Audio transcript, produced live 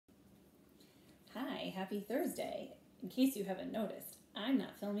happy Thursday. In case you haven't noticed, I'm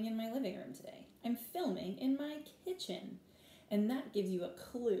not filming in my living room today. I'm filming in my kitchen. And that gives you a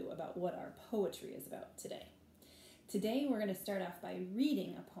clue about what our poetry is about today. Today we're going to start off by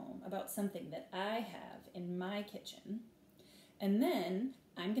reading a poem about something that I have in my kitchen. And then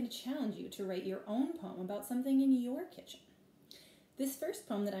I'm going to challenge you to write your own poem about something in your kitchen. This first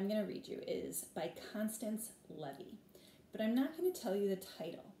poem that I'm going to read you is by Constance Levy, but I'm not going to tell you the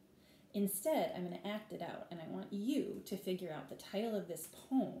title. Instead, I'm going to act it out, and I want you to figure out the title of this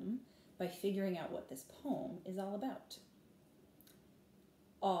poem by figuring out what this poem is all about.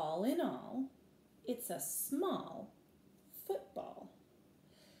 All in all, it's a small football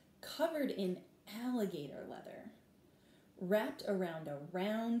covered in alligator leather, wrapped around a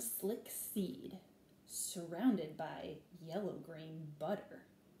round, slick seed, surrounded by yellow-green butter.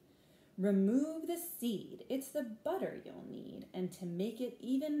 Remove the seed, it's the butter you'll need, and to make it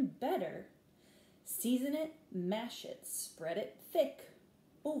even better, season it, mash it, spread it thick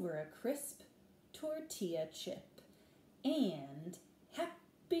over a crisp tortilla chip, and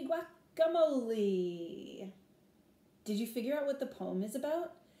happy guacamole! Did you figure out what the poem is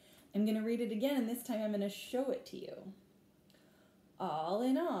about? I'm going to read it again, and this time I'm going to show it to you. All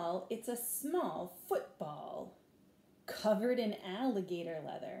in all, it's a small football covered in alligator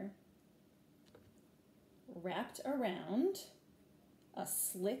leather, wrapped around a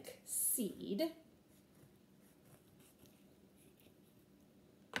slick seed,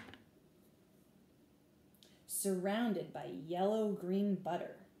 surrounded by yellow-green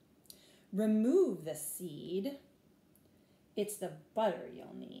butter. Remove the seed, it's the butter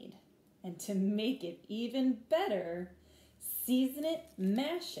you'll need. And to make it even better, season it,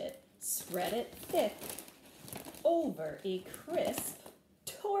 mash it, spread it thick over a crisp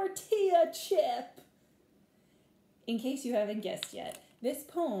tortilla chip. In case you haven't guessed yet, this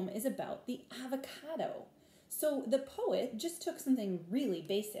poem is about the avocado. So the poet just took something really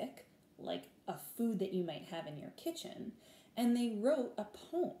basic, like a food that you might have in your kitchen, and they wrote a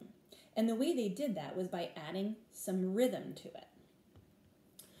poem. And the way they did that was by adding some rhythm to it.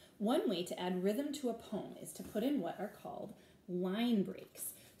 One way to add rhythm to a poem is to put in what are called line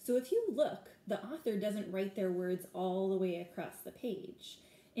breaks. So if you look, the author doesn't write their words all the way across the page.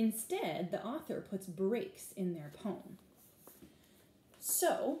 Instead, the author puts breaks in their poem.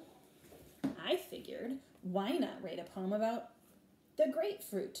 So I figured, why not write a poem about the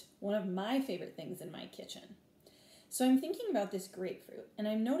grapefruit, one of my favorite things in my kitchen. So I'm thinking about this grapefruit, and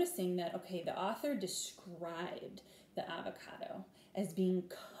I'm noticing that, okay, the author described the avocado as being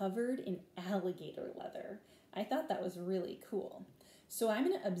covered in alligator leather. I thought that was really cool. So I'm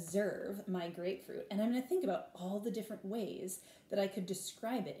going to observe my grapefruit, and I'm going to think about all the different ways that I could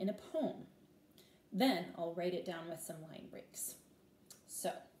describe it in a poem. Then I'll write it down with some line breaks.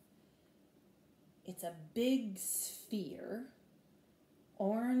 So, it's a big sphere,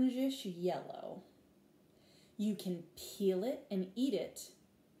 orangish yellow. You can peel it and eat it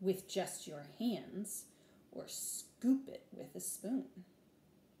with just your hands, or scoop it with a spoon.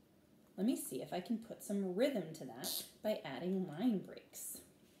 Let me see if I can put some rhythm to that by adding line breaks.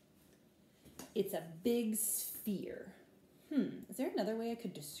 It's a big sphere. Is there another way I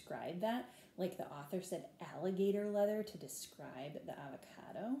could describe that? Like the author said alligator leather to describe the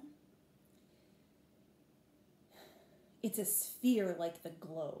avocado? It's a sphere like the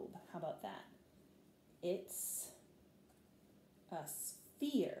globe. How about that? It's a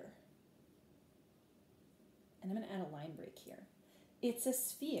sphere. And I'm going to add a line break here. It's a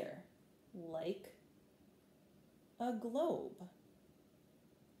sphere like a globe.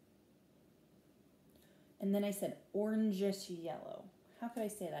 And then I said orangish yellow. How could I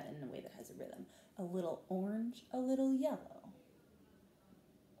say that in a way that has a rhythm? A little orange, a little yellow.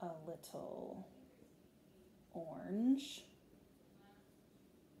 A little orange,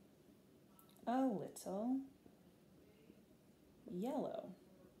 a little yellow.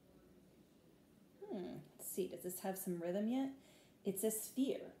 Let's see, does this have some rhythm yet? It's a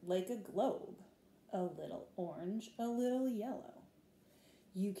sphere, like a globe. A little orange, a little yellow.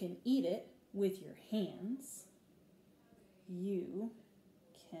 You can eat it with your hands. You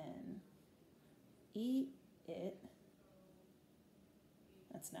can eat it.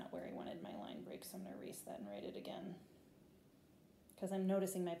 That's not where I wanted my line break, so I'm going to erase that and write it again. Because I'm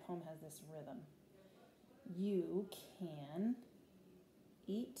noticing my poem has this rhythm. You can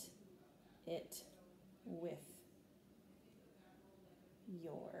eat it with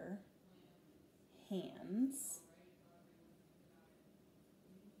your hands,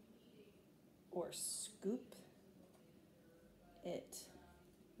 or scoop it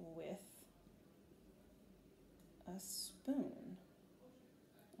with a spoon.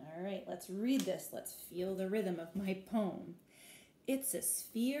 All All right, let's read this. Let's feel the rhythm of my poem. It's a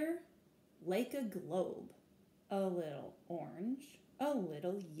sphere like a globe, a little orange, a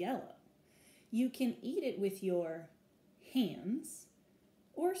little yellow. You can eat it with your hands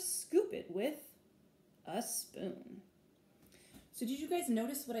or scoop it with a spoon. So did you guys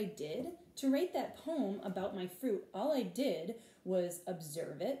notice what I did? To write that poem about my fruit, all I did was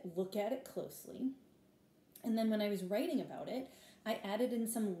observe it, look at it closely, and then when I was writing about it, I added in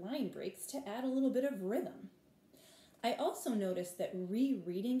some line breaks to add a little bit of rhythm. I also noticed that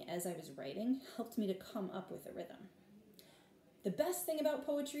rereading as I was writing helped me to come up with a rhythm. The best thing about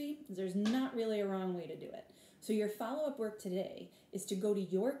poetry is there's not really a wrong way to do it. So your follow-up work today is to go to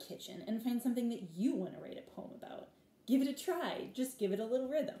your kitchen and find something that you want to write a poem about. Give it a try. Just give it a little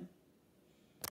rhythm.